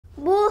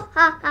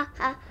Hi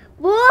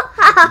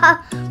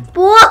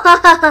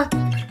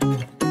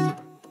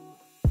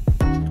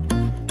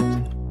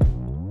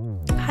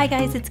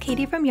guys, it's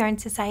Katie from Yarn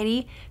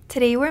Society.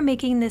 Today we're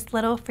making this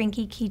little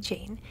Frankie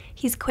keychain.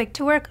 He's quick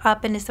to work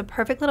up and is a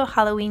perfect little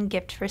Halloween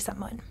gift for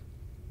someone.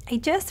 I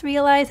just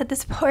realized that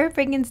this poor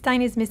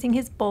Frankenstein is missing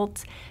his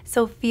bolts,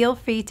 so feel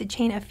free to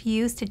chain a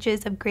few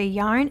stitches of gray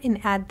yarn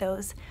and add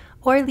those,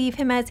 or leave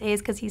him as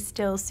is because he's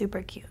still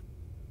super cute.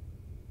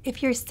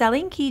 If you're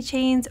selling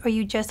keychains or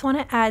you just want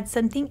to add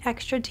something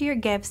extra to your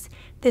gifts,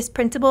 this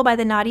printable by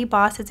the Naughty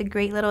Boss is a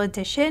great little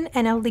addition,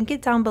 and I'll link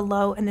it down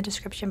below in the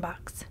description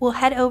box. We'll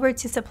head over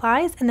to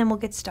supplies and then we'll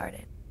get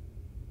started.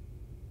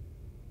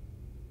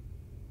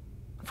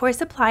 For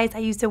supplies, I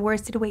used a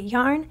worsted weight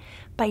yarn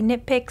by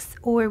Knit Picks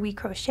or We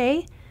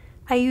Crochet.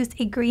 I used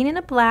a green and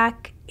a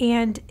black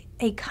and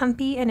a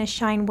comfy and a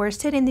shine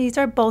worsted, and these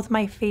are both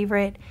my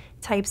favorite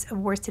types of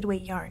worsted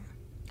weight yarn.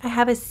 I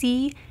have a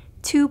C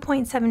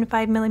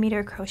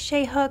 2.75mm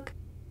crochet hook.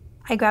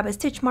 I grab a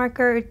stitch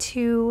marker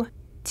to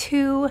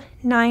two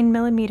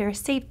 9mm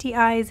safety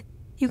eyes.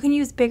 You can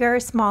use bigger or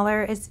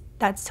smaller,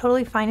 that's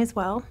totally fine as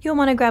well. You'll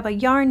want to grab a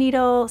yarn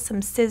needle,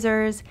 some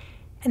scissors,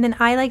 and then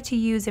I like to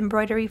use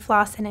embroidery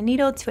floss and a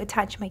needle to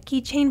attach my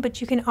keychain,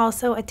 but you can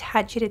also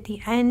attach it at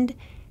the end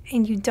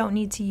and you don't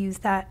need to use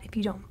that if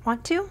you don't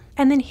want to.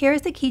 And then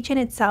here's the keychain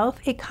itself.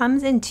 It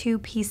comes in two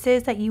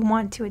pieces that you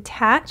want to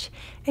attach,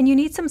 and you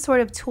need some sort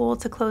of tool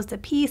to close the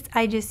piece.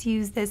 I just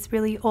use this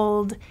really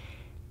old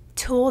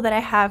tool that I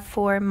have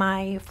for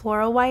my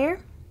floral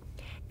wire.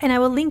 And I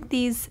will link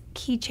these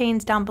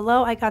keychains down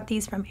below. I got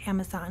these from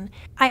Amazon.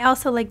 I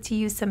also like to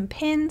use some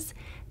pins.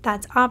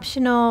 That's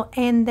optional.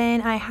 And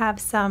then I have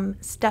some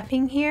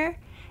stuffing here.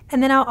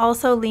 And then I'll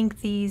also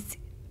link these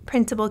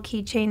printable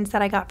keychains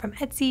that I got from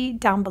Etsy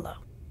down below.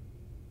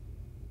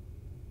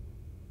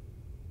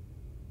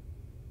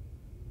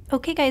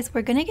 Okay guys,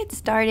 we're gonna get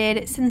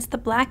started. Since the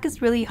black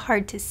is really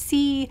hard to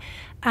see,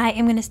 I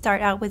am gonna start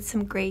out with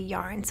some gray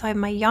yarn. So I have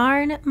my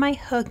yarn, my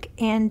hook,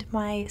 and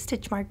my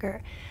stitch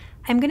marker.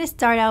 I'm gonna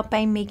start out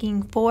by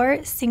making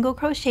 4 single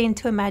crochet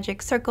into a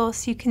magic circle,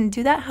 so you can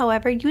do that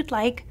however you'd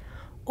like,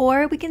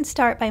 or we can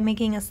start by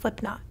making a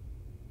slip knot.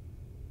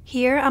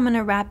 Here I'm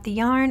gonna wrap the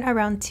yarn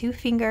around 2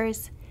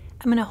 fingers.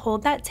 I'm going to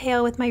hold that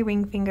tail with my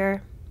ring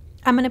finger.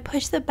 I'm going to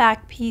push the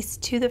back piece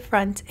to the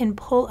front and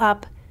pull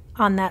up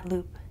on that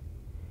loop.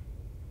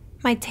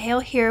 My tail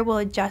here will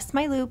adjust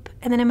my loop,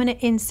 and then I'm going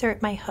to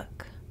insert my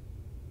hook.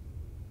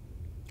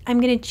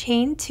 I'm going to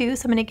chain 2,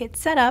 so I'm going to get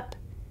set up.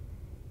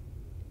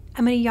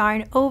 I'm going to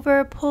yarn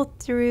over, pull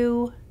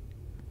through,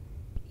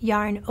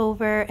 yarn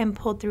over, and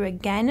pull through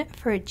again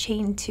for a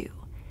chain 2.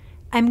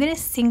 I'm going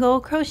to single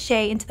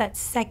crochet into that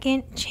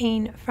second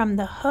chain from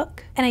the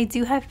hook, and I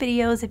do have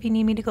videos if you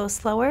need me to go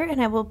slower,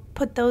 and I will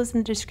put those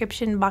in the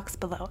description box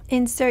below.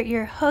 Insert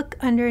your hook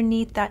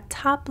underneath that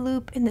top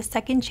loop in the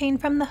second chain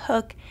from the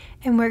hook,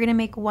 and we're going to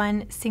make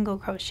 1 single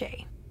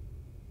crochet.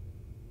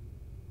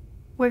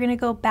 We're going to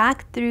go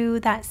back through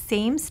that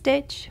same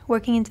stitch,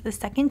 working into the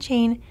second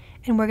chain,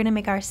 and we're going to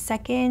make our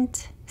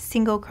second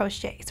single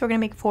crochet. So we're going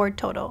to make 4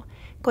 total.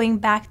 Going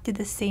back to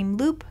the same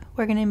loop,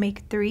 we're going to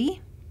make 3.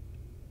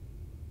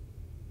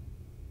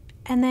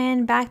 And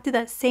then back to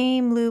that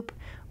same loop,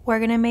 we're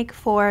going to make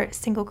 4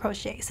 single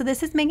crochet. So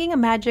this is making a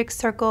magic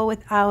circle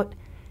without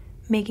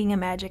making a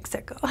magic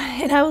circle.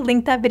 And I will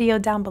link that video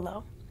down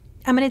below.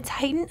 I'm going to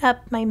tighten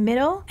up my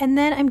middle, and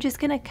then I'm just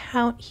going to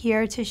count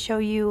here to show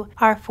you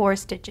our 4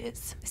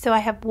 stitches. So I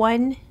have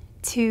 1,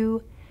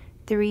 2,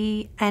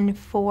 3, and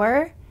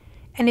 4.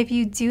 And if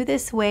you do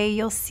this way,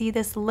 you'll see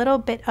this little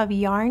bit of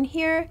yarn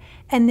here,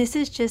 and this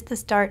is just the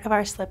start of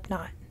our slip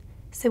knot.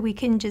 So we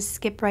can just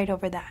skip right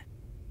over that.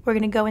 We're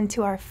going to go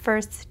into our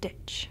first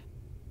stitch.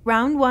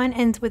 Round 1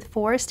 ends with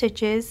 4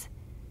 stitches.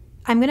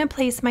 I'm going to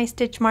place my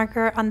stitch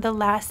marker on the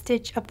last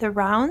stitch of the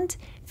round.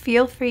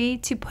 Feel free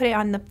to put it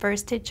on the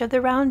first stitch of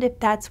the round if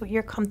that's what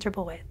you're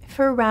comfortable with.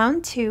 For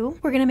round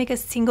 2, we're going to make a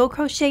single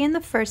crochet in the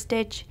first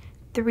stitch,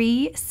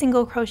 3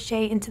 single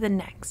crochet into the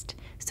next.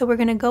 So we're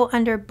going to go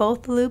under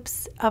both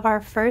loops of our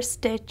first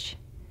stitch,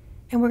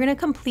 and we're going to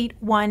complete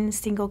 1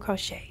 single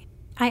crochet.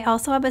 I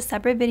also have a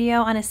separate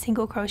video on a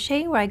single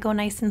crochet where I go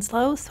nice and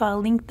slow, so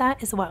I'll link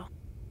that as well.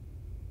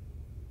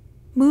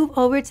 Move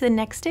over to the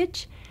next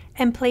stitch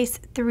and place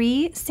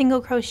 3 single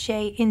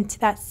crochet into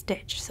that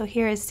stitch. So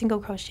here is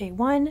single crochet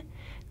 1,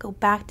 go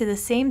back to the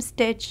same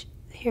stitch,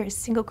 here is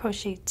single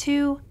crochet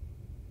 2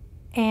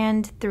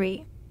 and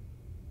 3.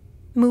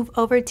 Move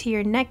over to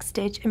your next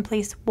stitch and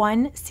place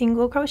 1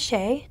 single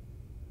crochet,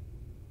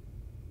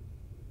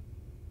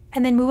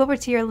 and then move over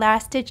to your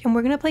last stitch, and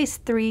we're going to place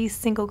 3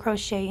 single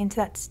crochet into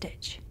that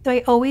stitch. So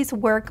I always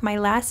work my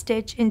last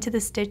stitch into the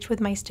stitch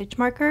with my stitch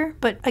marker,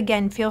 but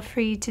again, feel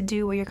free to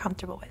do what you're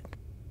comfortable with.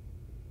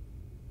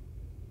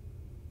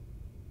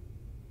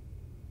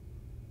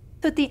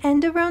 So at the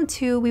end of round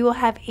 2, we will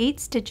have 8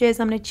 stitches.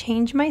 I'm going to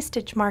change my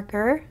stitch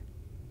marker.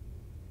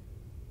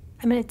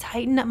 I'm going to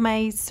tighten up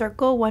my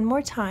circle one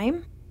more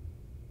time.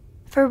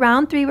 For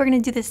round 3, we're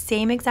going to do the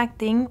same exact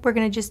thing. We're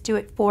going to just do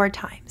it 4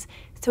 times.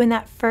 So in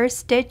that first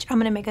stitch, I'm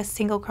going to make a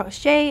single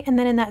crochet, and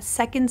then in that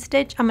second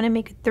stitch, I'm going to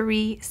make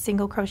 3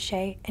 single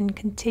crochet and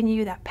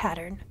continue that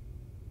pattern.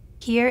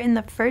 Here in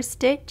the first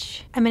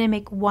stitch, I'm going to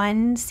make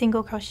 1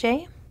 single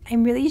crochet.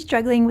 I'm really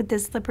struggling with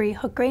this slippery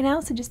hook right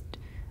now, so just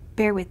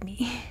bear with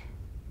me.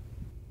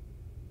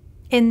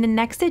 In the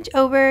next stitch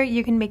over,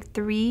 you can make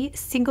 3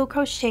 single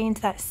crochet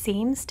into that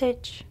same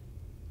stitch.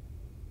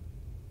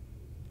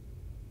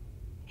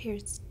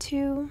 Here's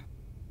 2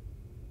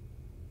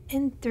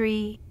 and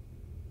 3.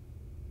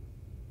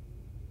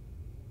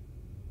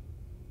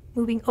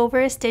 Moving over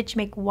a stitch,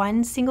 make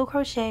 1 single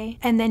crochet,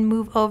 and then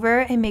move over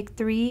and make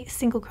 3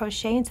 single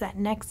crochet into that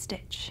next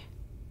stitch.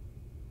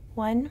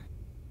 1,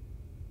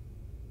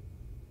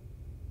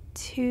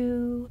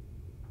 2,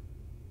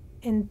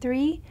 and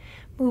 3.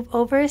 Move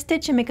over a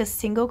stitch and make a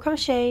single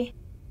crochet.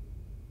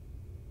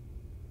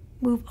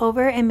 Move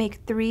over and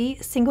make 3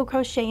 single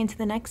crochet into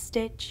the next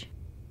stitch.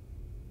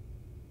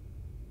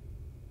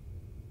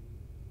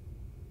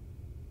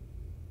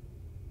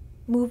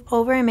 Move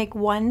over and make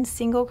 1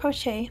 single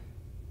crochet.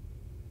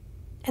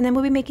 And then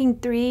we'll be making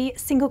 3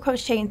 single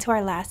crochet into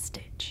our last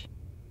stitch.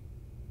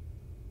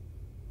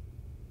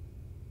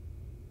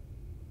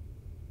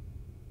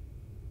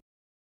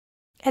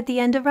 At the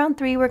end of round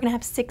 3, we're going to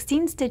have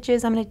 16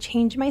 stitches. I'm going to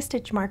change my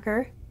stitch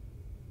marker,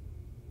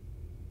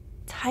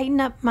 tighten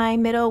up my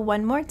middle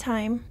one more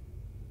time,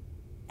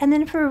 and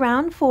then for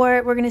round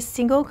 4, we're going to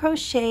single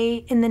crochet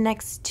in the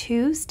next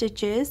 2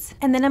 stitches,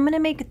 and then I'm going to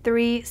make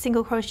 3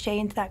 single crochet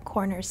into that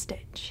corner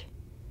stitch.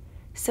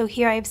 So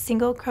here I have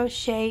single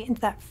crochet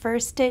into that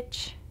first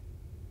stitch,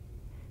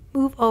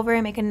 move over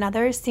and make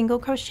another single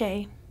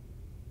crochet.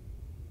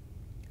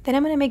 Then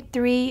I'm going to make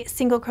 3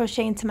 single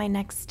crochet into my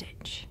next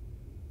stitch.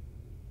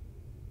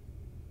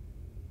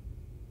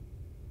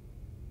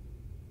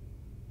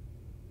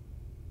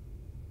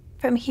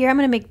 From here I'm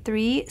going to make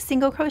 3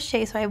 single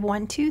crochet, so I have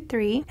 1, 2,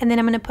 3, and then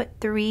I'm going to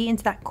put 3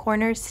 into that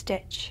corner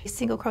stitch.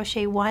 Single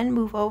crochet 1,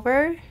 move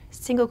over,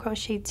 single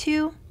crochet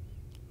 2,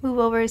 move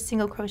over,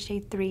 single crochet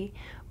 3.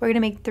 We're going to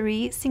make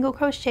 3 single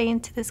crochet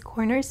into this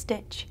corner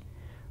stitch.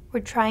 We're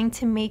trying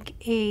to make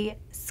a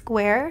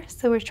square,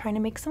 so we're trying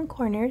to make some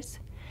corners.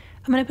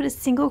 I'm going to put a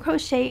single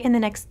crochet in the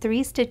next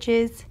 3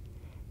 stitches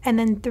and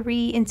then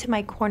 3 into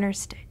my corner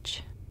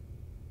stitch.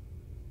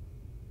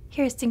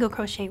 Here's single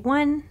crochet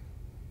 1,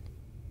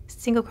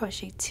 single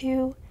crochet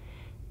 2,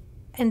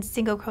 and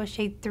single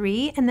crochet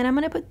 3, and then I'm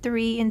going to put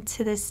 3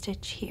 into this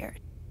stitch here.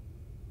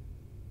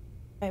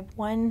 I have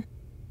 1,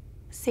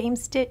 same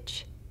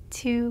stitch,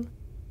 2,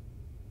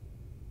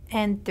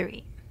 and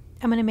 3.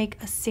 I'm going to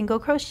make a single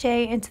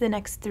crochet into the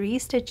next 3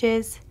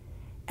 stitches,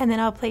 and then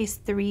I'll place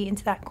 3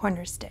 into that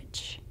corner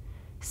stitch.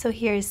 So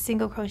here's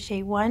single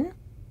crochet 1,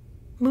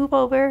 move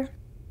over,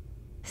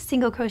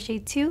 single crochet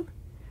 2,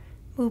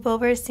 move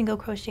over, single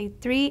crochet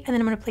 3, and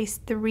then I'm going to place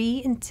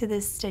 3 into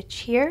this stitch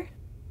here.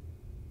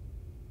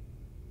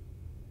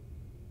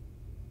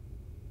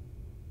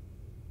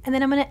 And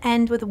then I'm going to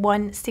end with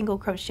 1 single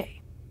crochet.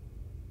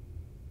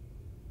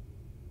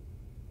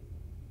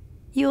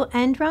 You'll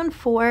end round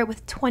 4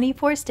 with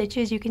 24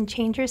 stitches. You can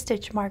change your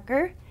stitch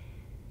marker.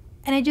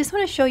 And I just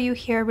want to show you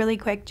here really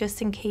quick,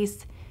 just in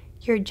case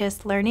you're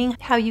just learning,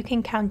 how you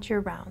can count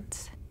your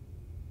rounds.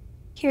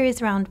 Here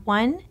is round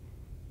 1,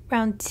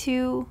 round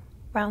 2,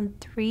 round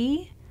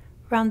 3,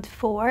 round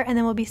 4, and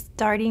then we'll be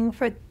starting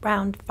for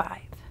round 5.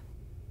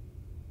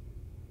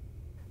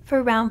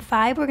 For round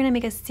 5, we're going to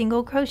make a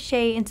single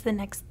crochet into the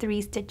next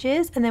 3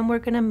 stitches, and then we're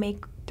going to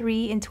make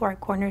 3 into our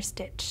corner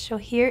stitch. So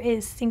here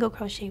is single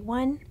crochet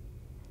 1,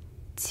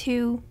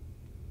 2,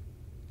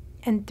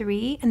 and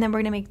 3, and then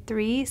we're going to make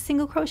 3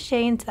 single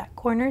crochet into that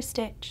corner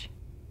stitch.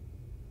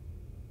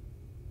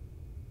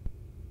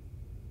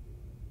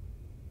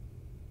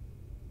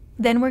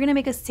 Then we're going to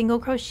make a single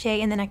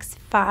crochet in the next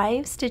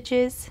 5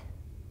 stitches.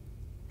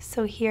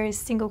 So here is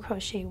single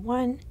crochet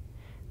 1,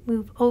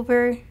 move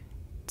over,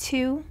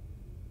 2,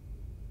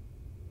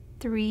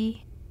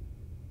 3,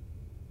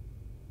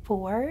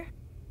 4,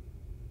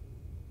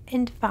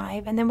 and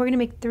 5, and then we're going to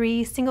make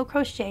 3 single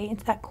crochet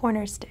into that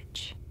corner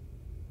stitch.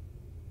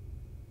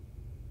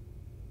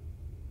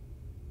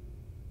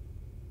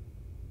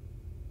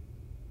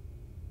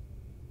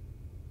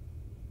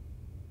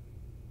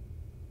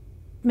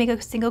 Make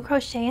a single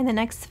crochet in the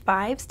next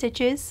 5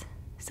 stitches.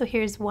 So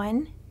here's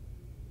 1,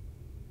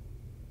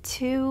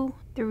 2,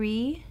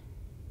 3,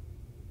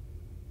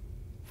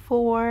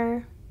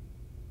 4,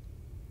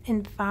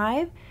 and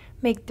 5.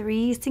 Make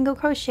 3 single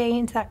crochet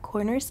into that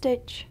corner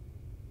stitch.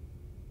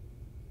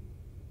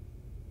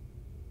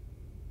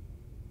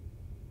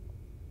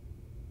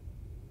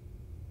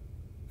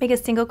 Make a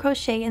single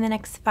crochet in the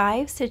next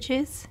 5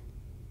 stitches.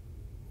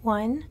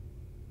 1,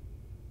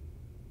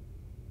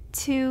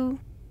 2,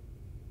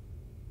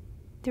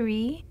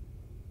 3,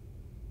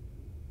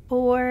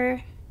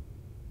 4,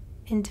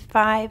 and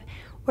 5.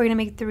 We're going to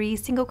make 3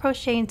 single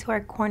crochet into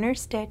our corner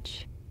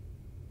stitch.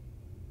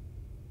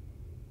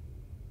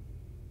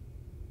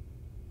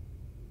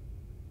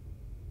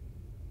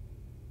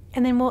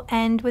 And then we'll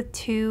end with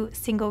 2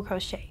 single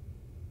crochet.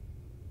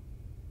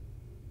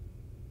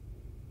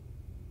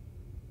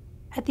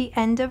 At the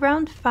end of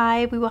round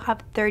 5, we will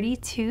have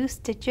 32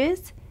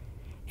 stitches.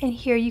 And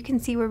here you can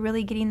see we're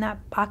really getting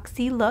that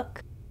boxy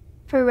look.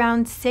 For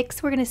round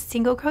 6, we're going to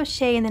single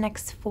crochet in the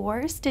next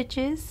 4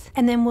 stitches,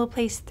 and then we'll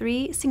place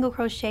 3 single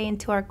crochet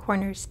into our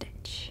corner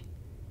stitch.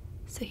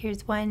 So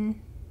here's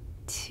 1,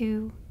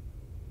 2,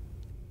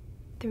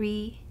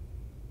 3,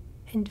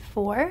 and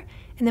 4,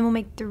 and then we'll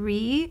make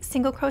 3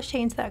 single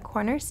crochet into that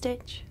corner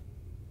stitch.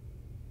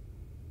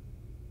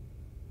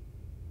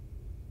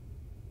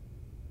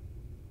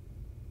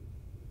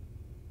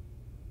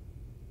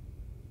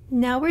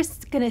 Now we're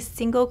going to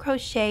single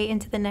crochet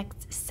into the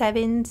next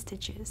 7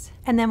 stitches,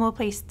 and then we'll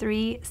place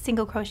 3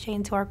 single crochet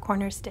into our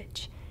corner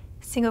stitch.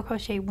 Single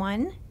crochet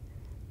 1,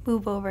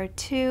 move over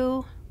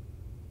 2,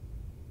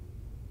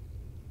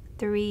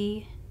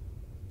 3,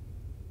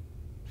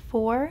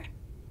 4,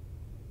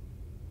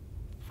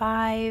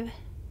 5,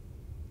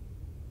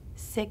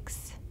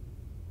 6,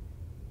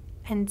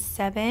 and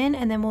 7,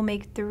 and then we'll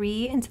make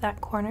 3 into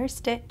that corner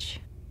stitch.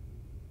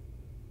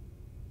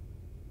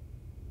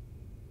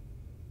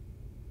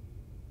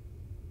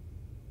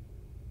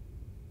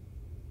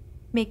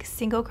 Make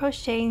single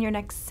crochet in your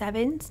next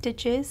 7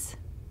 stitches.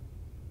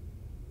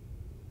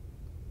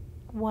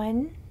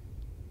 1,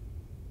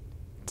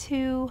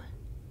 2,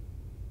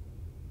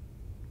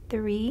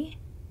 3,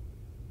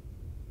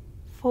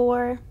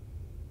 4,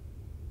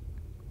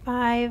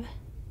 5,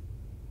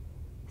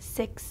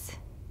 6,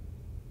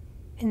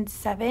 and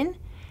 7,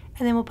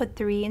 and then we'll put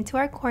 3 into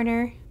our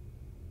corner.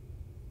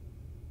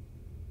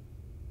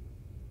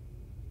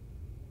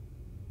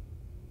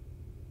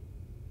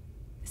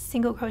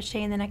 Single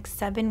crochet in the next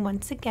 7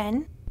 once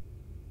again.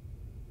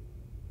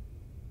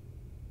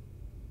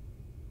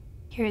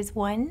 Here is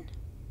 1,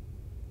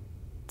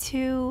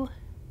 2,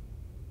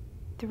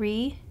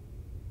 3,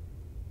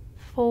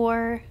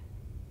 4,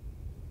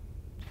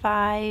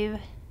 5,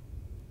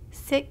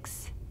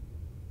 6,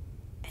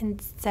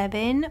 and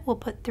 7. We'll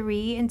put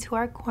 3 into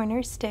our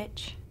corner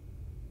stitch.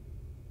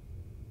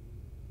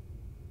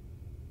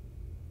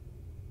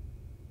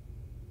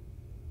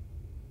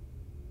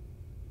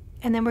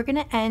 And then we're going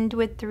to end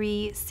with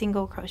 3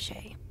 single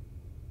crochet.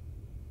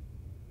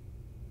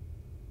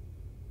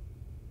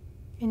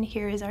 And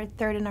here is our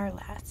third and our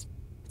last.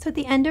 So at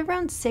the end of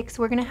round 6,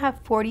 we're going to have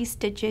 40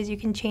 stitches. You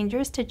can change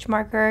your stitch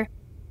marker.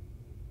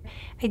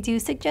 I do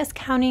suggest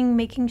counting,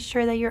 making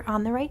sure that you're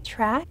on the right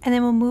track, and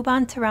then we'll move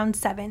on to round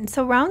 7.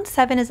 So round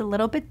 7 is a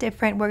little bit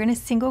different. We're going to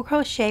single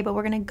crochet, but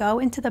we're going to go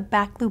into the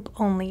back loop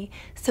only.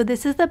 So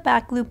this is the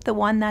back loop, the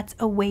one that's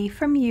away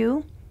from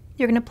you.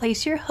 You're going to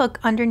place your hook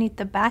underneath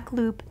the back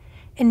loop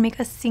and make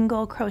a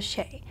single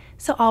crochet.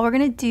 So all we're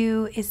going to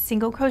do is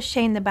single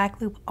crochet in the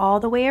back loop all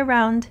the way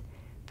around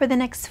for the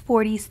next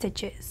 40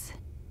 stitches.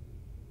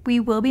 We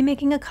will be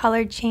making a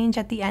color change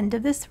at the end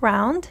of this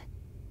round,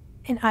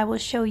 and I will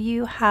show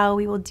you how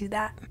we will do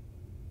that.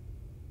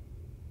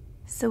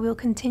 So we'll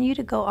continue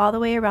to go all the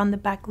way around the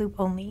back loop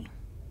only.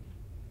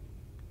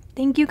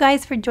 Thank you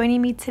guys for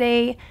joining me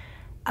today.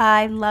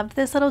 I loved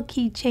this little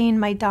keychain.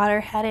 My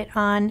daughter had it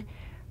on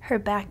her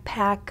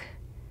backpack.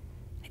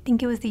 I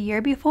think it was the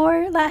year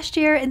before last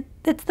year, and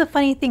that's the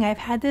funny thing. I've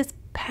had this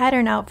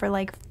pattern out for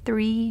like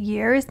 3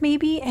 years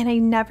maybe, and I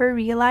never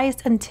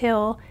realized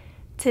until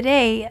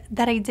today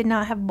that I did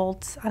not have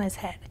bolts on his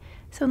head.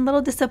 So I'm a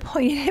little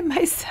disappointed in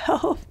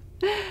myself.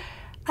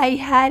 I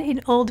had an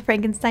old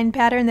Frankenstein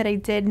pattern that I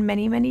did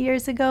many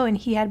years ago, and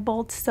he had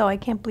bolts, so I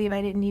can't believe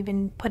I didn't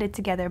even put it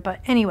together. But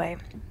anyway,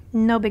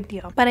 no big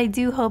deal. But I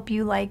do hope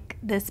you like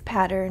this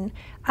pattern.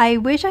 I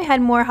wish I had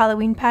more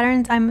Halloween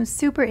patterns. I'm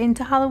super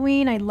into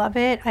Halloween. I love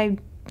it. I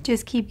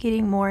just keep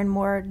getting more and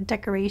more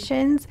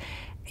decorations.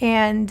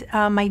 And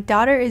my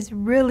daughter is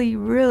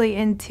really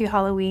into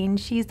Halloween.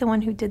 She's the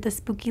one who did the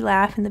spooky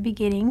laugh in the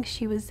beginning.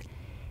 She was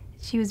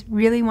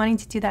really wanting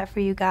to do that for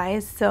you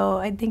guys, so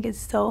I think it's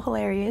so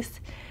hilarious.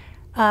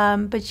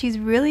 But she's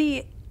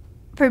really,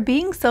 for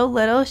being so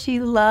little, she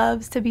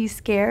loves to be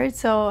scared,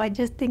 so I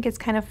just think it's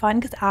kind of fun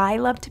because I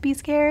love to be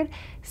scared,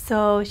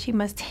 so she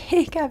must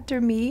take after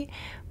me.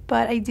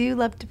 But I do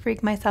love to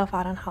freak myself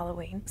out on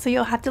Halloween. So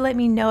you'll have to let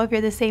me know if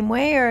you're the same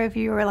way or if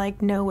you were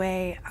like, no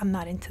way, I'm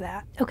not into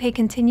that. Okay,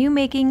 continue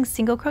making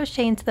single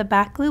crochet into the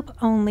back loop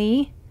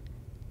only.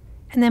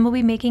 And then we'll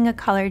be making a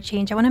color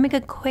change. I want to make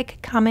a quick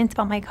comment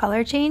about my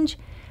color change.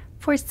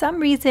 For some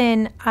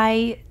reason,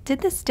 I did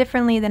this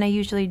differently than I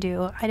usually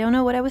do. I don't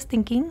know what I was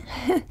thinking,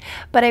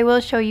 but I will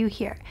show you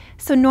here.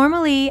 So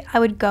normally I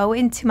would go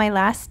into my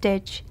last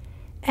stitch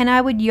and I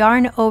would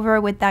yarn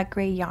over with that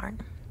gray yarn.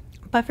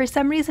 But for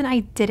some reason I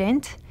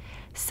didn't.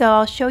 So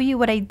I'll show you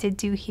what I did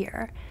do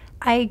here.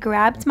 I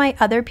grabbed my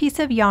other piece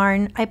of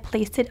yarn, I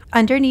placed it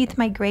underneath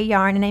my gray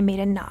yarn, and I made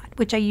a knot,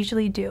 which I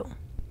usually do.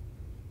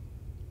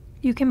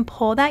 You can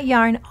pull that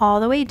yarn all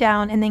the way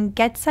down and then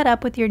get set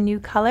up with your new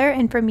color,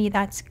 and for me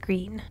that's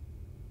green.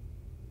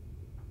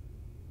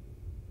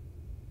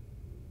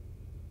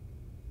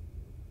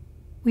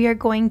 We are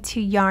going to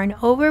yarn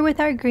over with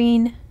our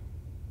green,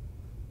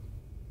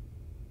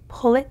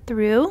 pull it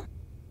through,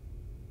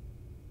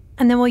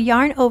 And then we'll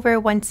yarn over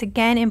once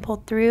again and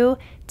pull through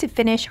to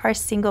finish our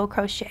single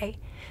crochet.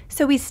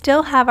 So we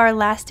still have our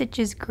last stitch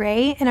is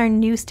gray and our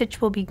new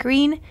stitch will be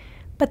green,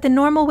 but the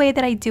normal way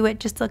that I do it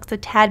just looks a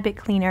tad bit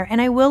cleaner,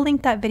 and I will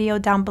link that video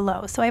down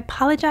below. So I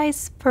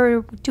apologize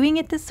for doing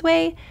it this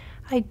way.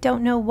 I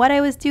don't know what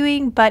I was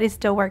doing, but it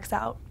still works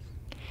out.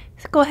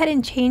 So go ahead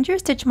and change your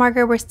stitch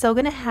marker. We're still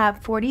going to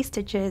have 40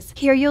 stitches.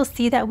 Here you'll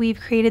see that we've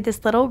created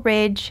this little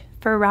ridge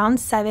for round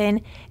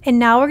 7, and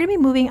now we're going to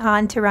be moving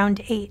on to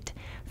round 8.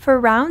 For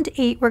round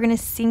 8, we're going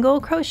to single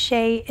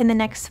crochet in the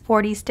next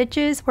 40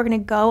 stitches. We're going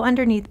to go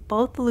underneath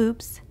both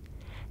loops,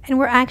 and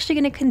we're actually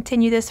going to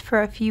continue this for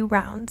a few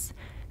rounds.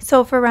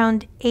 So for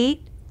round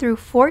 8 through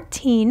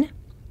 14,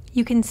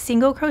 you can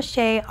single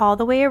crochet all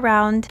the way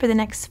around for the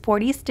next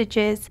 40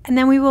 stitches, and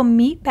then we will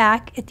meet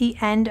back at the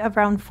end of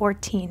round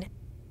 14.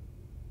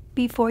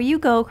 Before you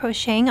go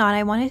crocheting on,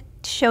 I want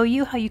to show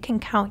you how you can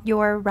count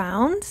your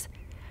rounds.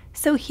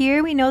 So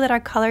here we know that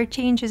our color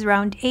change is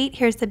round 8.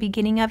 Here's the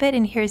beginning of it,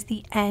 and here's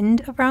the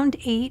end of round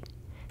 8.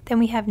 Then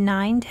we have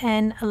 9,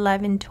 10,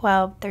 11,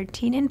 12,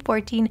 13, and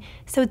 14.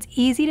 So it's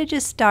easy to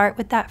just start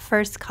with that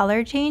first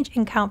color change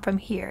and count from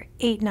here,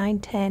 8, 9,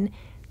 10,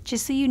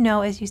 just so you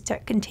know as you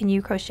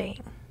continue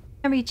crocheting.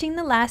 I'm reaching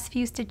the last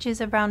few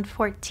stitches of round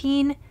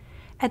 14.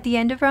 At the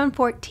end of round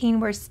 14,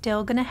 we're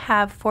still going to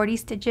have 40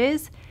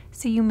 stitches,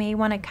 so you may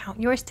want to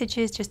count your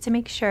stitches just to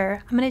make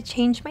sure. I'm going to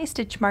change my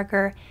stitch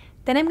marker.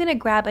 Then I'm going to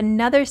grab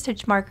another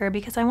stitch marker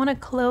because I want to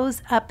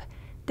close up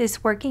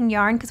this working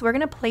yarn because we're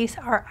going to place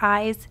our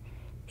eyes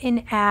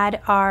and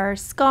add our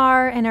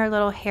scar and our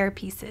little hair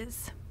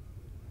pieces.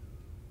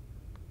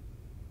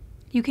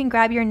 You can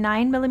grab your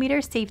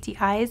 9mm safety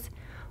eyes.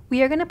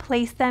 We are going to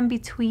place them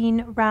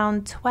between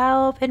round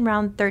 12 and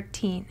round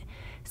 13.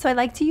 So I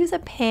like to use a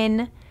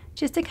pin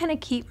just to kind of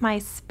keep my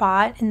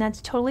spot, and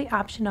that's totally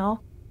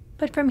optional.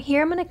 But from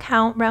here I'm going to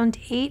count round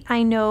 8.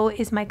 I know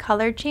is my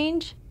color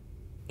change.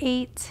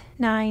 8,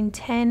 9,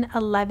 10,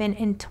 11,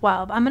 and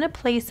 12. I'm going to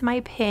place my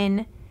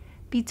pin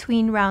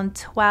between round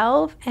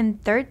 12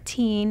 and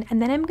 13,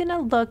 and then I'm going to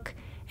look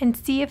and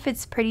see if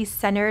it's pretty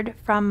centered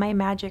from my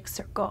magic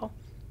circle.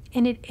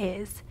 And it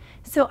is.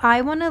 So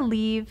I want to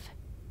leave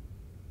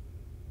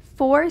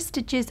 4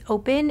 stitches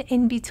open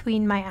in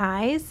between my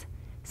eyes.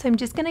 So I'm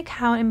just going to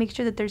count and make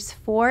sure that there's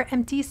 4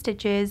 empty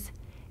stitches,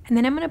 and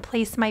then I'm going to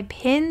place my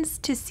pins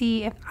to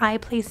see if eye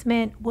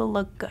placement will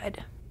look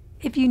good.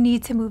 If you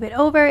need to move it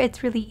over,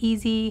 it's really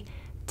easy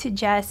to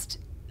just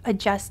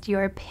adjust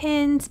your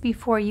pins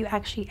before you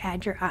actually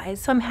add your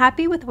eyes. So I'm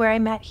happy with where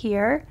I'm at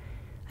here.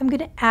 I'm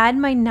going to add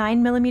my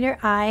 9mm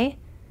eye.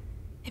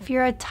 If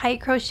you're a tight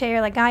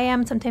crocheter like I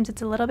am, sometimes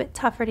it's a little bit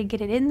tougher to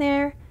get it in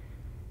there.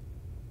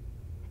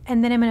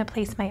 And then I'm going to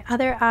place my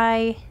other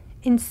eye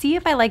and see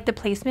if I like the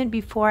placement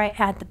before I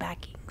add the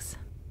backings.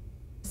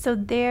 So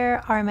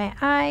there are my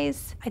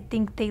eyes. I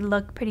think they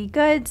look pretty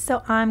good,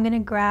 so I'm going to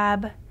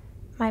grab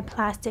my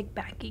plastic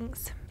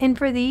backings. And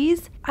for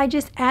these, I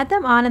just add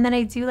them on, and then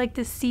I do like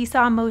the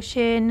seesaw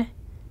motion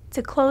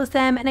to close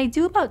them, and I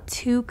do about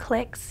 2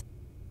 clicks.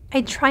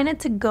 I try not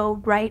to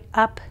go right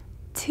up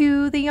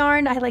to the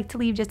yarn. I like to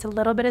leave just a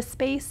little bit of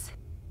space,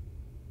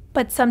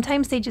 but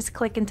sometimes they just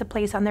click into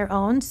place on their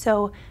own,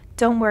 so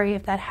don't worry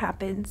if that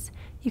happens.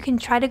 You can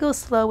try to go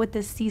slow with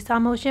this seesaw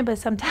motion, but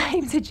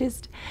sometimes it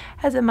just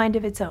has a mind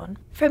of its own.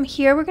 From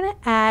here, we're going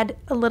to add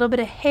a little bit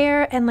of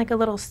hair and like a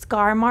little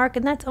scar mark,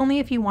 and that's only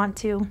if you want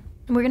to.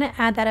 And we're going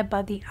to add that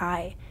above the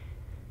eye.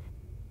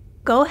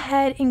 Go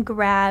ahead and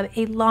grab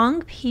a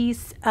long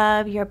piece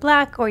of your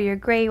black or your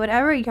gray,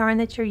 whatever yarn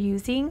that you're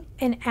using,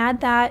 and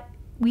add that,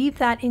 weave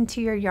that into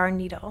your yarn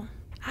needle.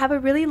 I have a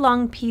really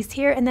long piece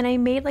here, and then I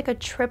made like a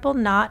triple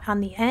knot on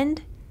the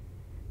end,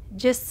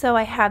 just so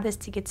I have this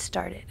to get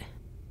started.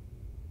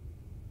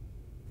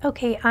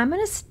 Okay, I'm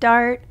going to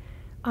start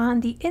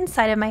on the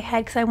inside of my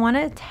head because I want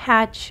to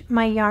attach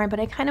my yarn, but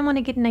I kind of want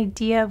to get an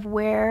idea of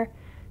where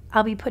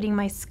I'll be putting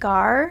my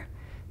scar.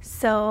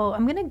 So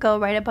I'm going to go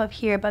right above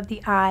here, above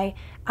the eye.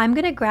 I'm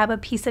going to grab a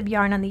piece of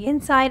yarn on the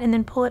inside and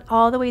then pull it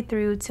all the way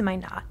through to my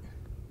knot.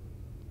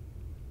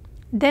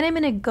 Then I'm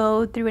going to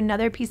go through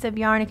another piece of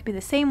yarn. It could be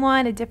the same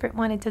one, a different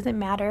one, it doesn't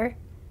matter,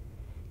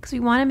 because we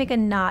want to make a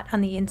knot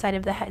on the inside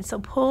of the head. So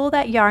pull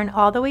that yarn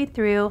all the way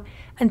through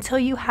until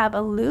you have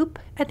a loop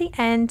at the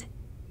end.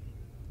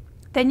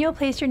 Then you'll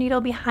place your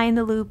needle behind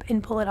the loop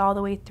and pull it all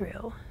the way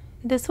through.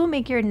 This will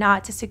make your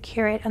knot to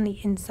secure it on the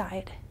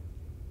inside.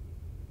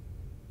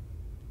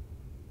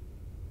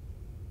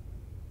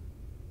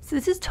 So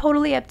this is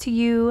totally up to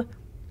you.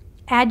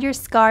 Add your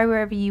scar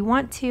wherever you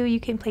want to.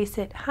 You can place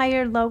it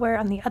higher, lower,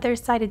 on the other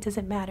side, it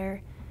doesn't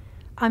matter.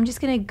 I'm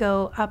just going to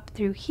go up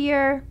through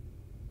here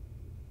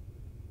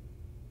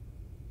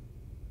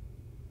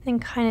and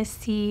kind of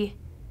see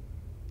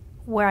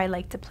where I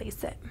like to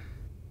place it.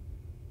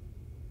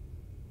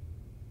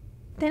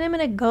 Then I'm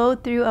going to go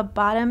through a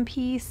bottom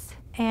piece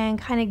and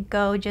kind of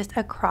go just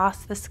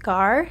across the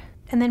scar,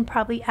 and then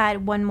probably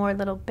add one more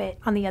little bit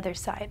on the other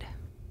side.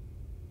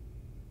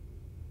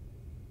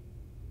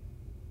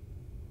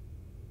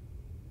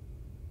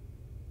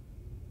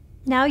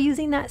 Now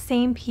using that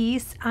same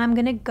piece, I'm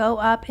going to go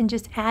up and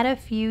just add a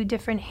few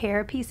different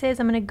hair pieces.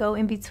 I'm going to go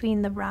in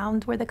between the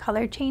round where the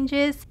color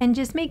changes and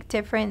just make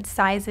different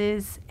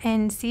sizes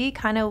and see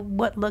kind of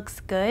what looks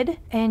good,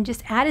 and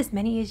just add as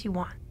many as you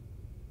want.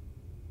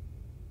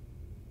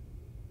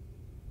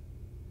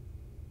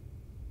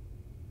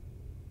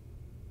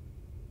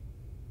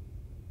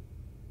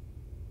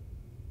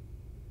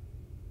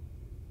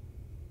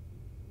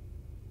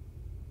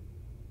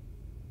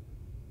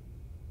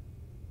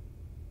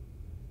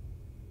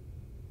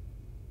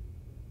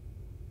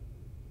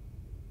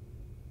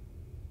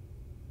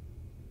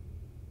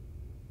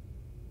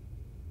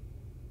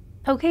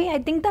 Okay, I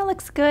think that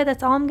looks good.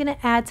 That's all I'm going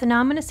to add. So now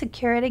I'm going to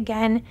secure it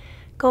again,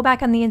 go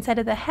back on the inside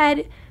of the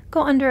head,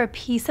 go under a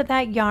piece of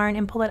that yarn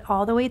and pull it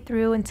all the way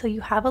through until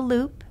you have a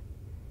loop.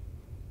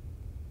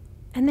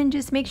 And then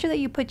just make sure that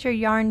you put your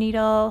yarn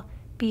needle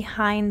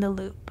behind the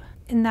loop,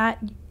 and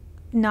that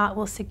knot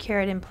will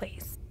secure it in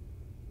place.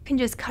 You can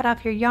just cut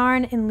off your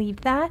yarn and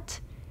leave that.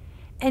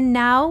 And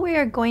now we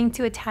are going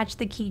to attach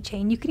the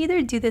keychain. You can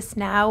either do this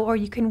now or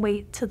you can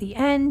wait till the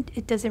end.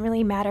 It doesn't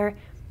really matter.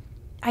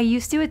 I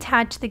used to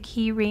attach the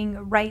key ring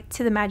right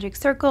to the magic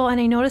circle, and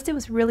I noticed it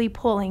was really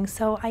pulling,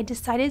 so I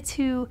decided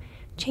to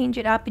change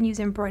it up and use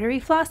embroidery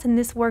floss, and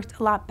this worked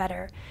a lot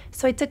better.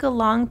 So I took a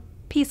long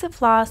piece of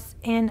floss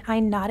and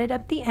I knotted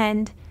up the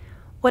end.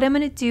 What I'm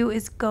going to do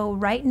is go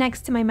right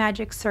next to my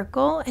magic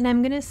circle, and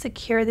I'm going to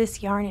secure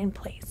this yarn in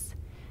place.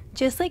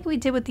 Just like we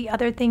did with the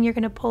other thing, you're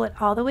going to pull it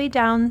all the way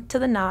down to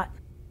the knot.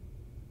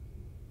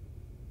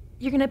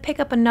 You're going to pick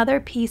up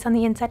another piece on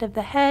the inside of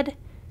the head,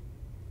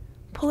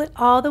 pull it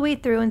all the way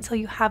through until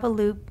you have a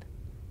loop,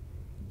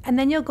 and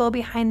then you'll go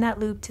behind that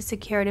loop to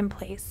secure it in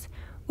place.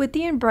 With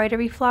the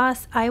embroidery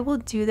floss, I will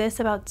do this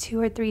about 2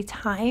 or 3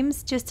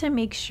 times just to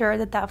make sure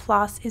that that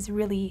floss is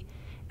really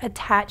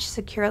attached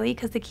securely,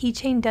 because the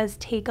keychain does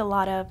take a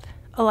lot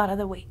of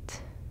the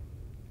weight.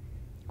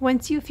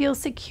 Once you feel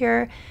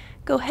secure,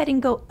 go ahead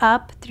and go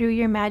up through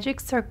your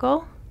magic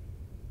circle.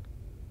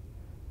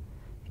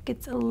 It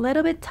gets a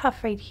little bit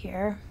tough right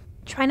here.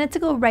 Try not to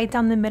go right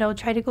down the middle,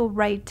 try to go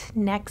right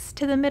next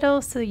to the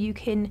middle so you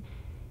can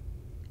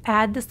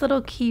add this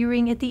little key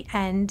ring at the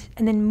end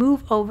and then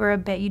move over a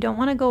bit. You don't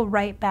want to go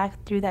right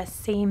back through that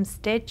same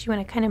stitch. You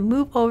want to kind of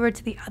move over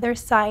to the other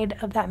side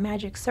of that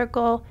magic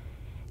circle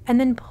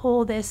and then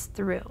pull this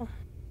through.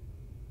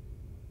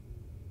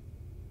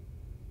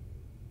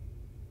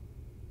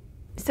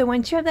 So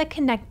once you have that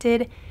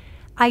connected,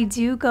 I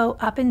do go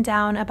up and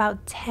down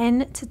about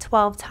 10 to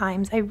 12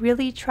 times. I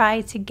really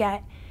try to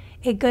get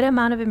a good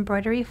amount of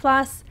embroidery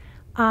floss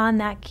on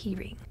that key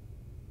ring.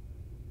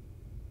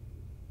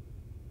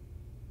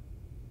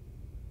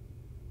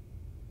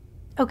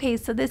 Okay,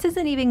 so this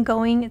isn't even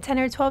going 10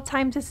 or 12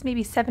 times, this is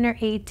maybe 7 or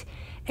 8,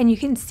 and you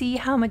can see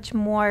how much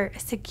more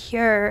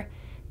secure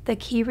the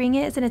key ring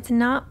is, and it's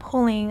not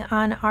pulling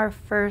on our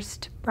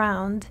first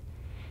round.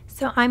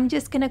 So I'm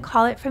just going to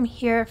call it from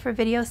here for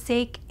video's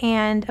sake,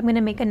 and I'm going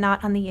to make a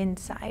knot on the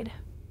inside.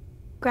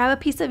 Grab a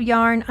piece of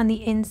yarn on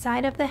the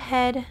inside of the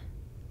head.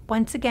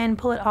 Once again,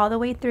 pull it all the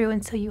way through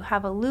until you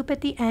have a loop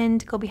at the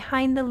end. Go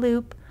behind the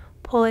loop,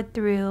 pull it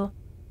through.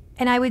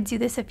 And I would do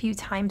this a few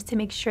times to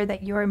make sure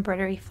that your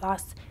embroidery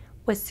floss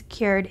was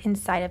secured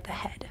inside of the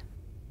head.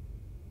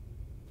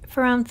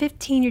 For round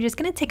 15, you're just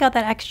going to take out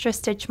that extra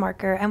stitch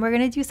marker, and we're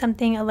going to do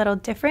something a little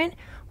different.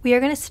 We are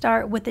going to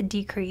start with a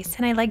decrease,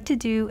 and I like to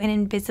do an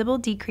invisible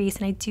decrease,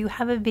 and I do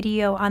have a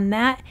video on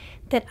that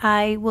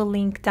I will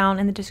link down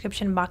in the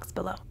description box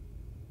below.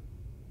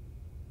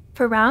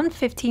 For round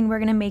 15, we're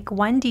going to make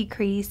 1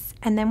 decrease,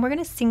 and then we're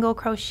going to single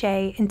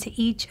crochet into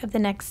each of the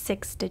next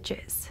 6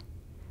 stitches.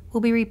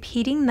 We'll be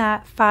repeating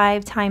that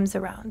 5 times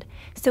around.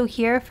 So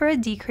here for a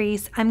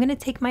decrease, I'm going to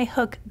take my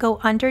hook, go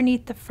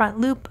underneath the front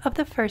loop of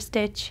the first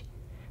stitch,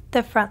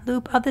 the front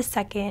loop of the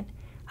second.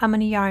 I'm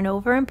going to yarn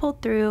over and pull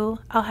through.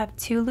 I'll have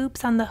 2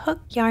 loops on the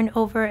hook, yarn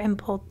over and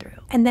pull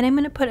through. And then I'm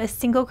going to put a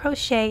single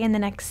crochet in the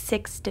next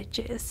 6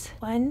 stitches.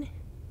 1,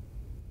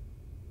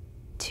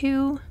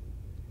 2,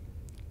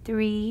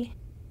 3,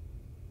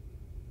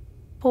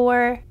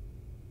 4,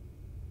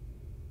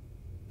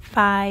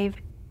 5,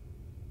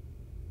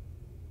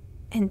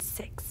 and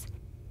 6.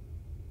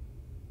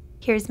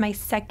 Here's my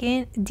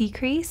second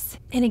decrease,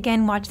 and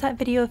again, watch that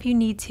video if you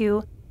need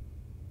to.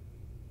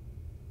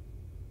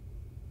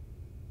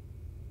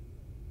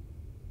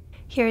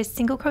 Here's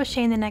single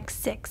crochet in the next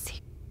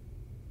 6.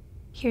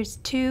 Here's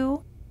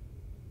 2,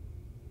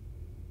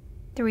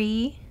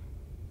 3,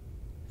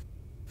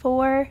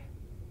 4,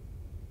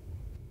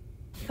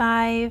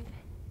 5,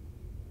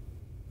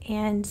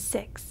 and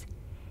 6.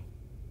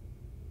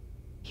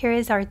 Here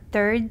is our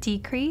third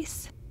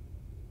decrease.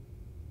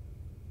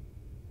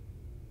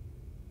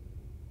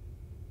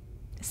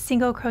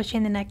 Single crochet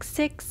in the next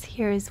 6.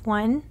 Here is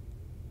 1,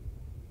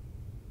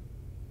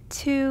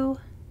 2,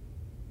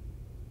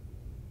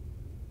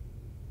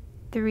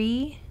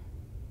 3,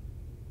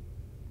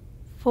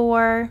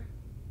 4,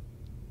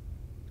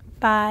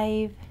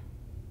 5,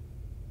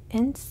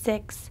 and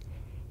 6.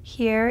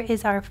 Here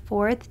is our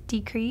fourth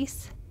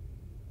decrease.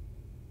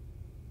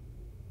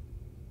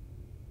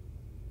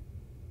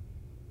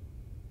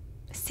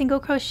 single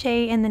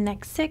crochet in the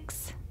next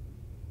 6.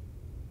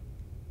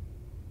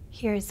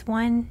 Here's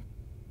 1,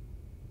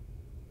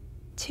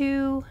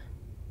 2,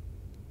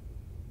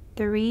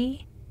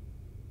 3,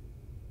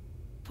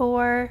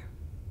 4,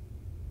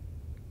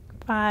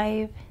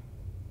 5,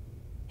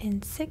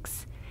 and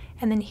 6,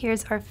 and then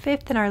here's our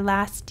 5th and our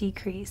last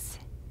decrease,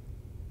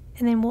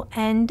 and then we'll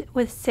end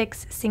with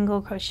 6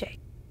 single crochet.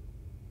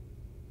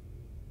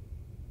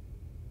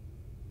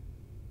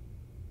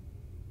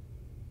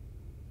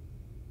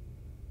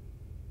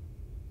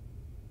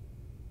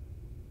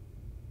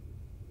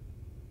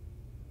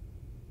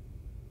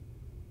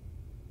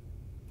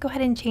 Go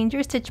ahead and change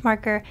your stitch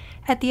marker.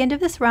 At the end of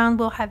this round,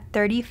 we'll have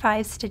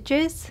 35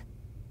 stitches.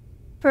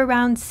 For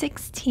round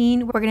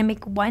 16, we're going to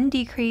make 1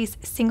 decrease,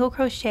 single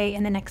crochet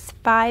in the next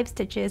 5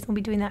 stitches. We'll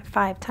be doing that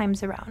 5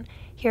 times around.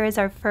 Here is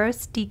our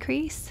first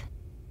decrease.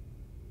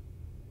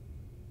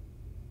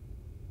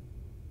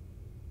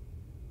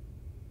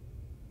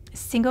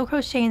 Single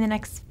crochet in the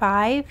next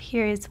 5.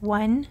 Here is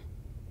 1,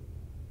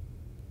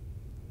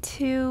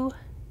 2,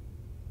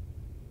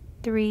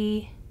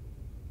 3,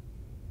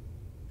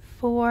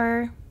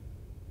 4,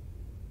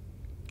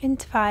 and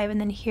 5,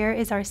 and then here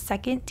is our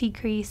second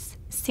decrease,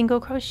 single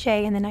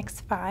crochet in the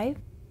next 5.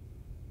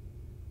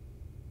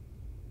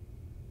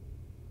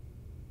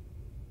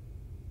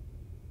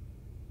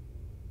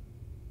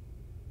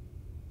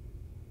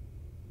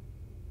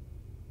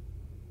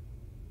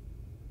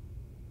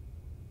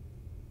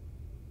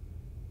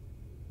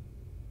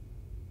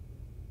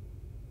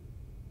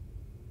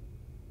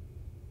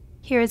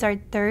 Here is our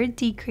third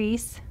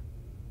decrease,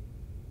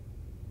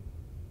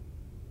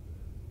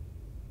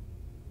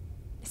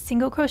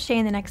 single crochet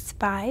in the next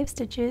 5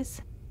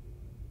 stitches.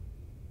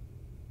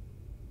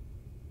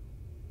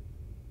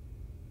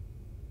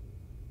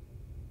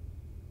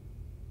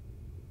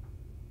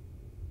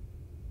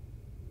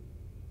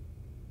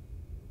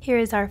 Here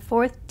is our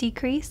fourth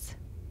decrease,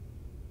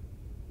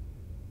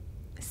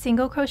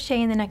 single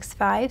crochet in the next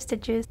 5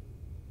 stitches.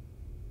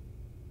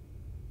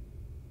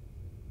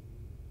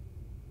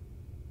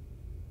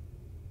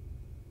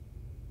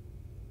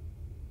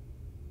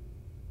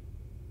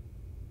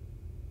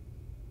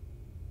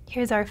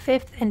 Here's our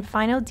 5th and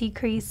final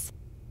decrease,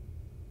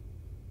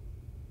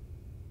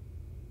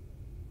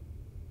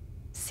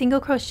 single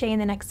crochet in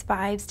the next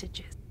 5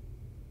 stitches.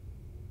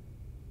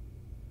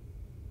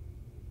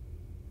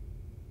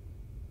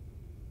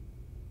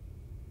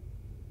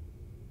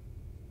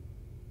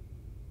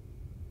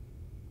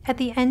 At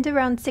the end of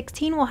round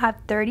 16, we'll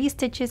have 30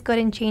 stitches. Go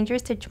ahead and change your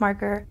stitch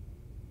marker.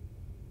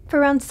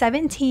 For round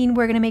 17,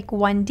 we're going to make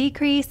 1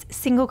 decrease,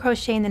 single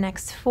crochet in the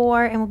next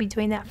 4, and we'll be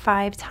doing that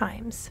 5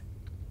 times.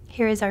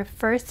 Here is our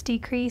first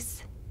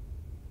decrease,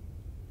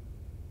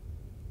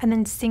 and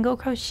then single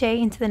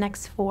crochet into the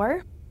next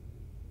 4.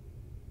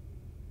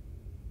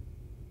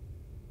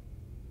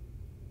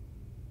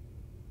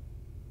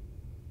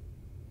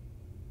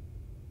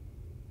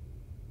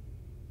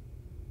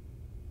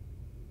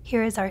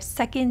 Here is our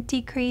second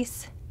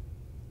decrease,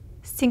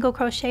 single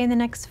crochet in the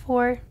next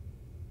 4.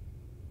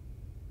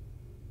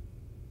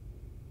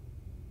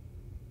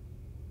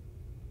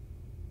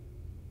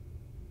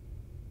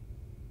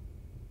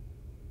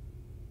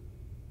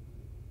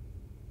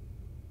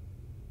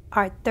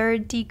 Our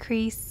third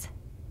decrease,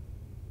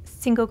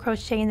 single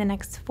crochet in the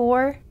next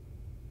 4.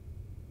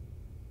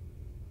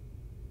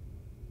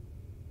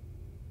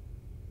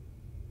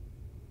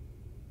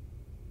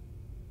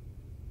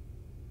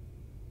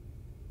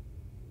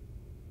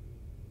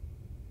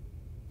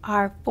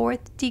 Our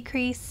fourth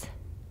decrease,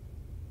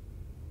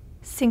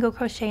 single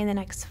crochet in the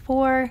next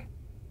 4.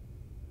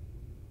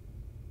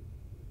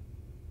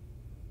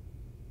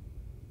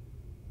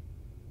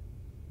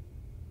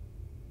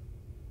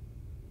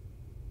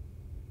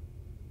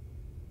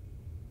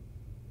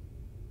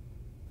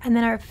 And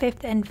then our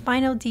 5th and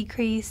final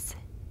decrease,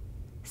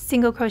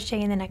 single crochet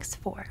in the next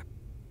 4.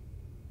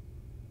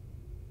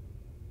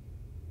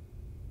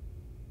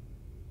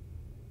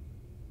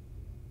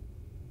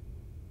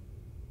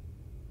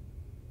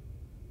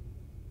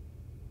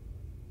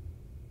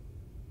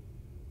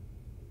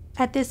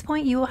 At this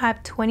point, you will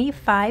have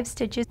 25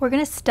 stitches. We're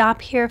going to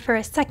stop here for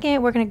a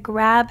second. We're going to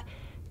grab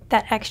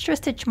that extra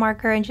stitch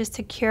marker and just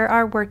secure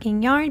our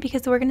working yarn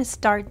because we're going to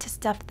start to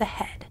stuff the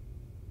head.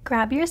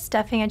 Grab your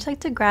stuffing. I just like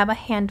to grab a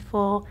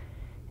handful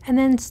and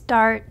then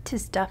start to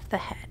stuff the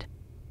head.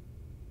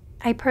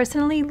 I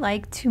personally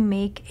like to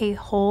make a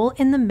hole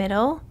in the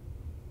middle,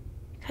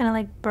 kind of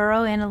like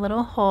burrow in a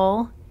little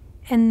hole,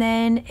 and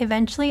then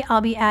eventually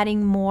I'll be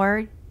adding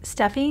more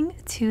stuffing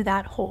to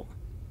that hole.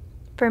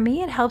 For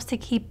me, it helps to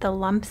keep the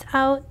lumps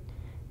out,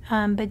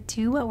 but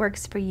do what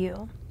works for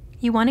you.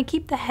 You want to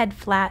keep the head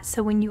flat,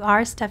 so when you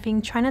are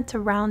stuffing, try not to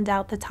round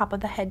out the top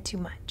of the head too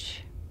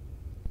much.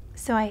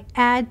 So I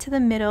add to the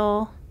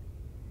middle,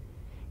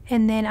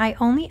 and then I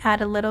only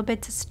add a little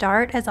bit to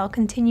start, as I'll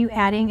continue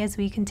adding as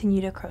we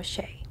continue to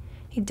crochet.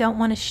 I don't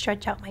want to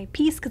stretch out my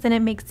piece because then it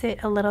makes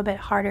it a little bit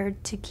harder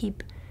to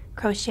keep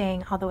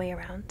crocheting all the way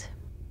around.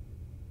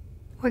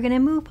 We're going to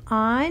move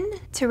on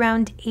to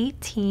round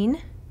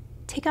 18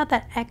 take out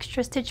that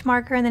extra stitch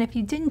marker, and then if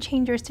you didn't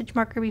change your stitch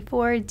marker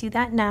before, do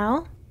that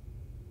now.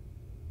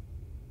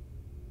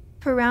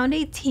 For round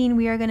 18,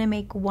 we are going to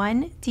make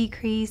 1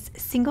 decrease,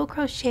 single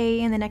crochet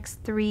in the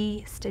next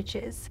 3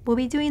 stitches. We'll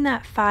be doing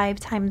that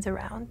 5 times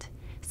around.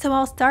 So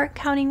I'll start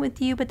counting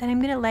with you, but then I'm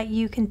going to let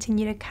you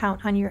continue to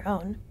count on your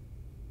own.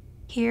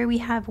 Here we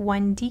have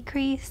 1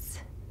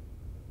 decrease,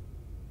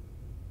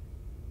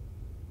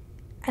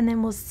 and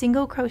then we'll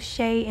single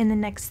crochet in the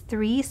next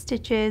 3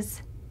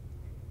 stitches,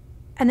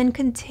 and then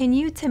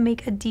continue to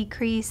make a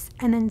decrease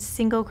and then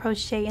single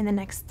crochet in the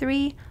next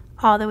 3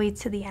 all the way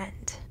to the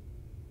end.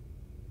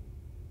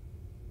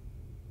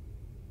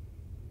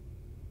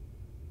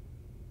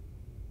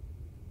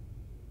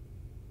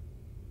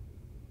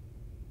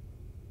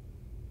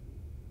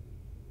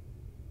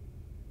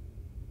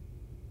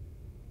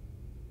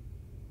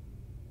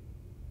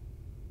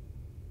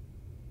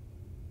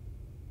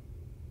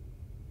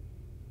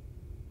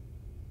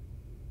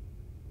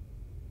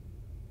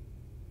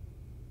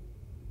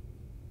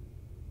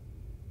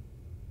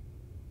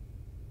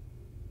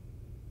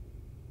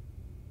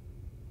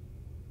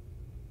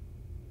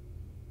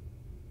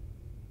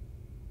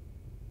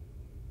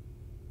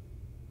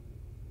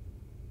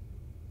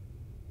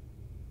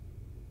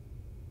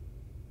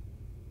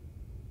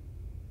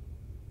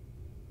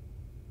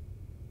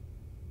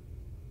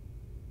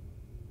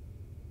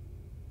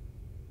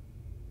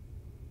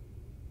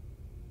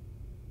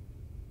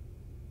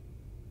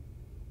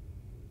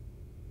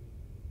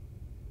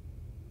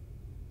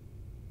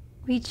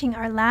 Reaching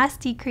our last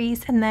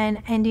decrease and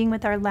then ending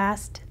with our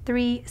last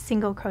 3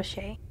 single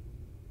crochet.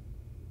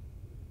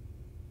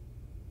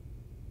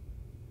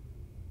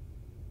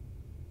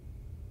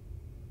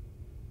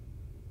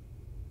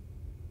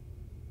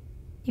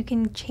 You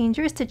can change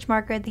your stitch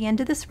marker. At the end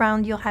of this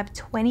round, you'll have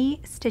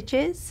 20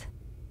 stitches.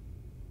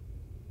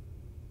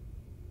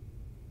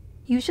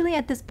 Usually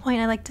at this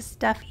point, I like to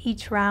stuff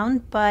each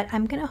round, but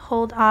I'm going to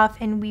hold off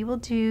and we will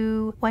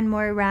do one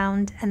more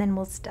round and then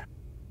we'll stuff.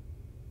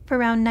 For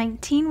round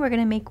 19, we're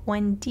going to make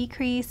 1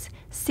 decrease,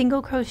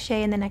 single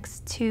crochet in the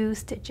next 2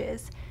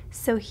 stitches.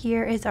 So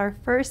here is our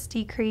first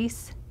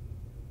decrease,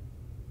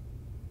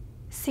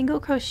 single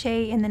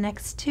crochet in the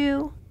next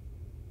 2,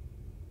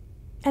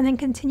 and then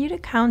continue to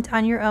count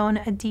on your own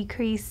a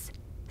decrease,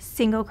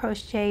 single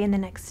crochet in the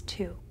next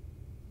 2.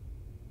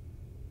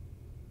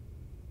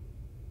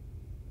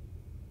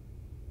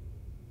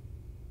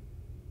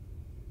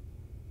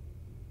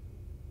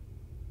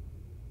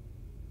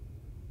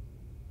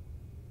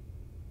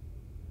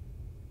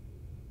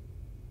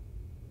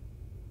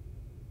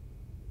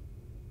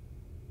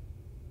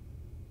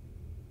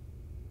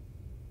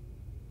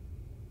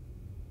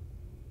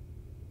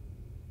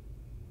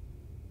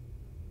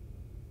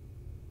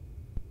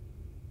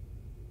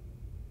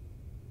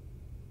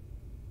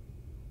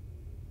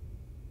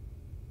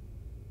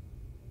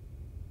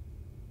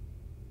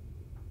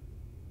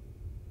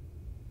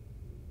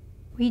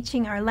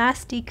 Reaching our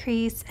last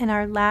decrease and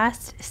our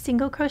last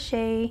single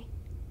crochet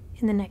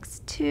in the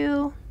next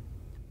 2.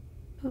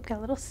 Ooh, got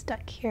a little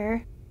stuck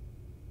here.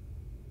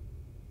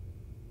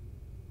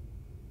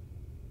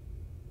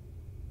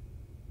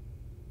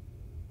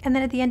 And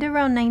then at the end of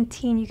round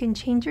 19, you can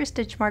change your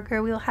stitch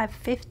marker. We'll have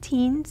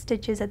 15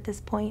 stitches at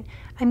this point.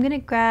 I'm going to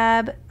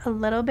grab a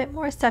little bit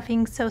more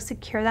stuffing, so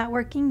secure that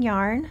working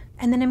yarn.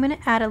 And then I'm going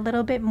to add a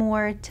little bit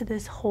more to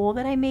this hole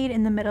that I made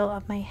in the middle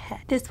of my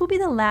head. This will be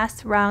the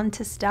last round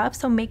to stuff,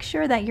 so make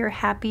sure that you're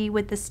happy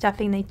with the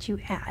stuffing that you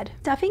add.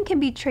 Stuffing can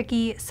be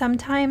tricky.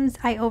 Sometimes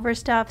I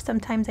overstuff,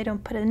 sometimes I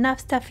don't put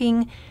enough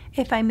stuffing.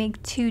 If I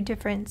make 2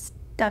 different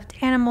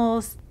stuffed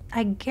animals,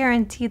 I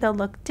guarantee they'll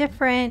look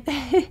different.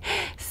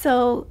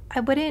 So I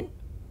wouldn't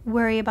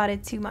worry about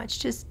it too much.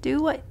 Just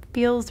do what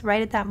feels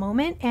right at that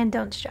moment and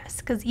don't stress,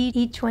 because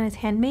each one is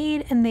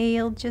handmade and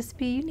they'll just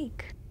be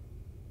unique.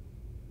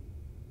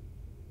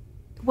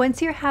 Once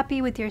you're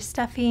happy with your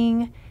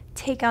stuffing,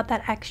 take out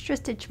that extra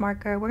stitch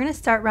marker. We're going to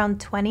start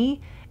round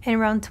 20, and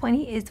round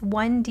 20 is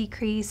 1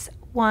 decrease,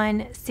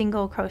 1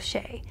 single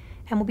crochet,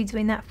 and we'll be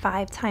doing that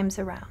 5 times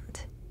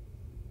around.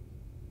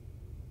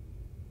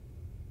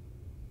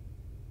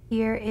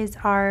 Here is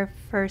our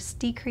first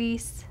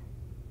decrease,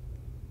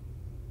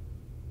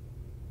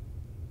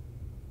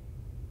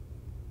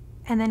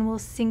 and then we'll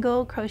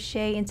single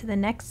crochet into the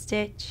next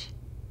stitch,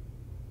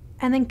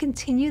 and then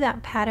continue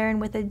that pattern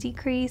with a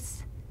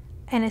decrease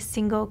and a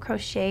single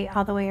crochet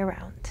all the way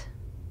around.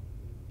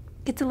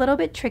 It's a little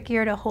bit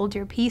trickier to hold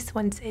your piece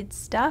once it's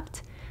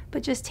stuffed,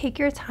 but just take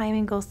your time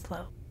and go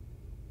slow.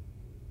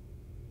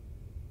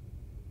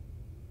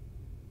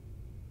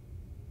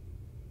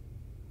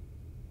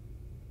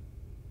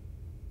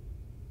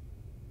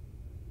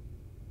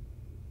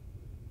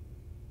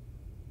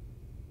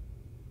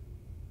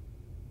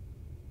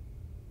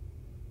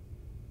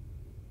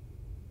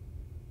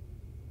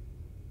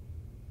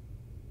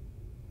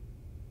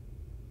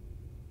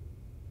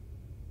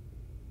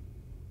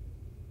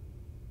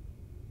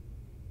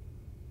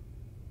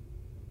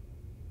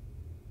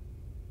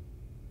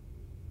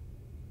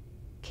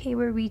 Okay,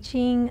 we're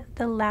reaching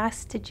the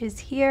last stitches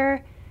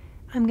here.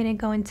 I'm going to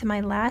go into my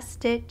last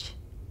stitch.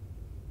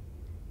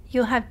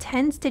 You'll have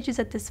 10 stitches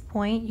at this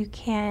point. You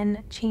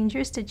can change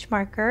your stitch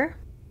marker.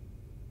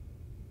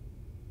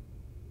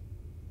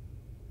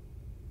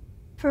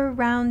 For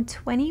round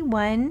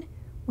 21,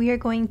 we are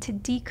going to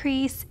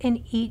decrease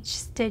in each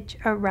stitch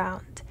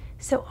around.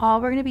 So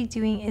all we're going to be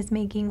doing is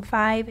making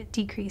 5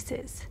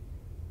 decreases.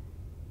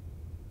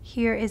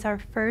 Here is our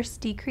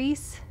first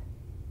decrease,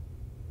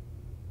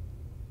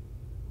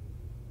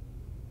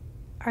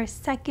 our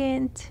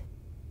second,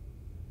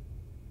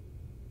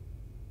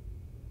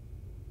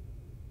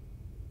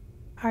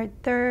 our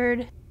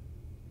third,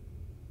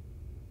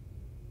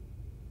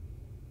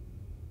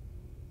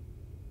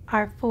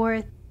 our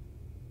fourth,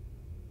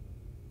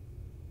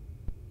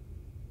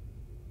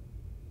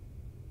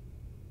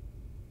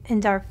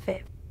 and our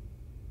fifth.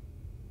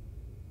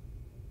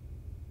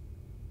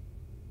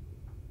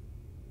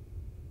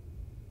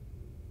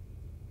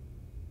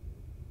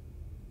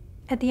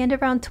 At the end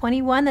of round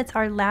 21, that's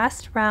our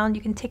last round,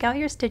 you can take out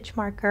your stitch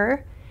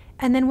marker,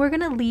 and then we're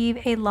going to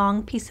leave a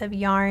long piece of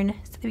yarn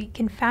so that we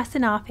can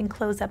fasten off and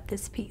close up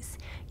this piece.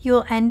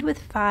 You'll end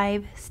with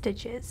 5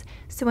 stitches.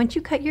 So once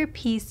you cut your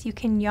piece, you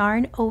can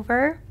yarn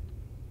over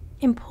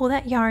and pull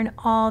that yarn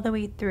all the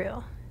way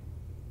through.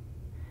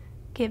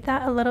 Give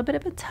that a little bit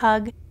of a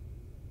tug,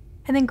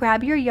 and then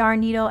grab your yarn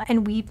needle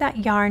and weave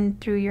that yarn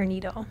through your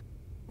needle.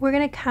 We're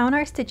going to count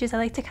our stitches. I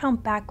like to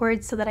count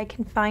backwards so that I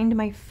can find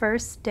my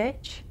first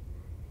stitch.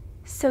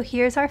 So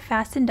here's our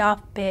fastened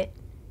off bit.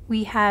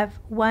 We have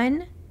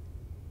 1,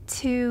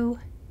 2,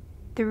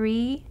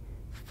 3,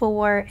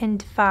 4,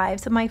 and 5.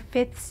 So my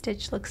 5th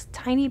stitch looks a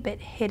tiny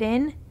bit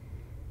hidden.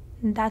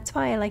 And that's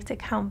why I like to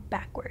count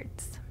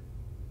backwards.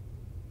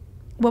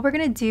 What we're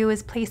going to do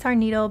is place our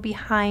needle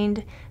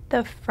behind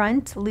the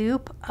front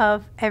loop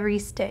of every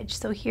stitch.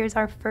 So here's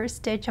our first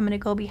stitch. I'm going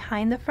to go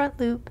behind the front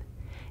loop,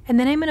 and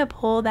then I'm going to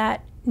pull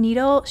that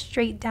needle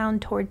straight down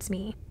towards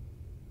me.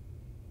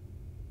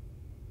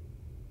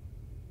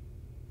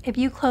 If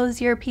you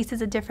close your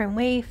pieces a different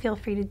way, feel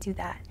free to do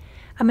that.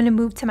 I'm going to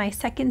move to my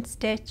second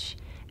stitch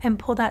and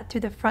pull that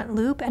through the front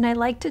loop, and I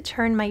like to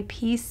turn my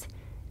piece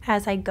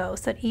as I go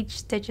so that each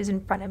stitch is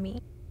in front of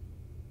me.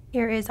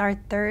 Here is our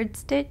third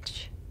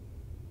stitch,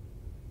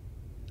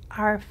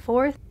 our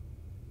fourth,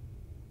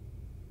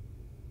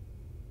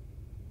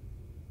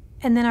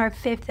 and then our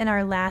 5th and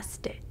our last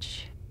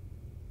stitch.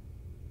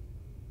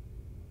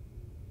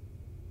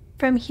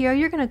 From here,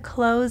 you're going to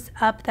close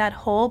up that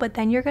hole, but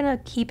then you're going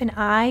to keep an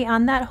eye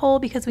on that hole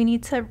because we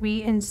need to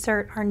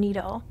reinsert our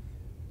needle.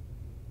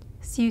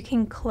 So you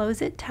can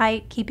close it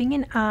tight, keeping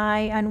an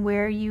eye on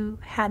where you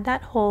had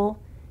that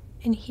hole.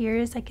 And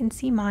here's, I can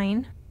see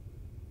mine.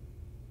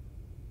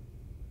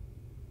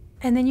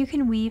 And then you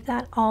can weave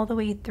that all the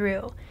way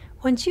through.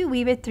 Once you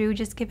weave it through,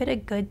 just give it a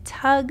good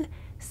tug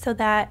so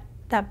that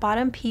that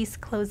bottom piece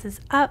closes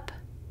up,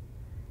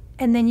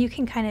 and then you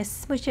can kind of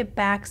smoosh it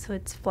back so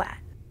it's flat.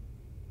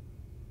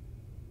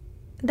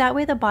 That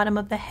way the bottom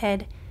of the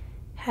head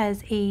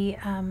has a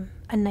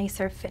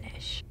nicer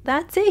finish.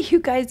 That's it, you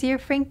guys. Your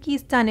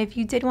Frankie's done. If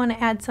you did want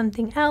to add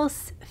something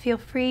else, feel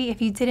free.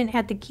 If you didn't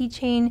add the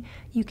keychain,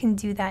 you can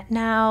do that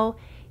now.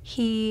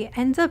 He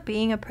ends up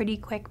being a pretty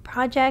quick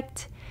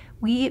project.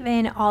 Weave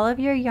in all of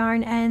your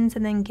yarn ends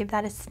and then give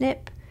that a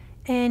snip,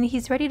 and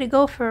he's ready to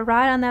go for a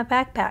ride on that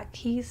backpack.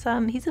 He's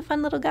a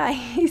fun little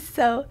guy.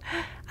 So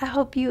I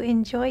hope you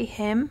enjoy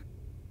him.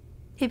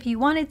 If you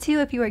wanted to,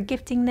 if you are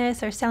gifting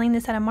this or selling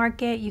this at a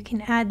market, you can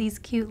add these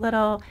cute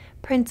little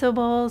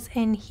printables,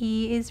 and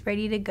he is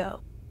ready to go.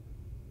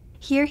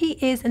 Here he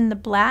is in the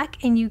black,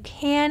 and you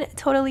can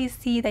totally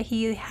see that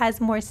he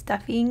has more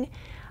stuffing,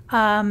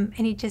 and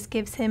it just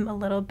gives him a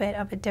little bit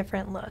of a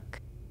different look.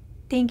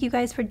 Thank you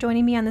guys for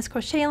joining me on this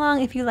crochet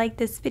along. If you like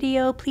this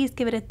video, please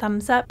give it a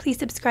thumbs up. Please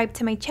subscribe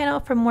to my channel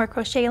for more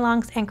crochet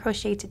alongs and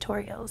crochet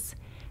tutorials.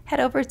 Head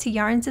over to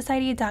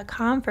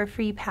yarnsociety.com for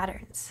free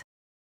patterns.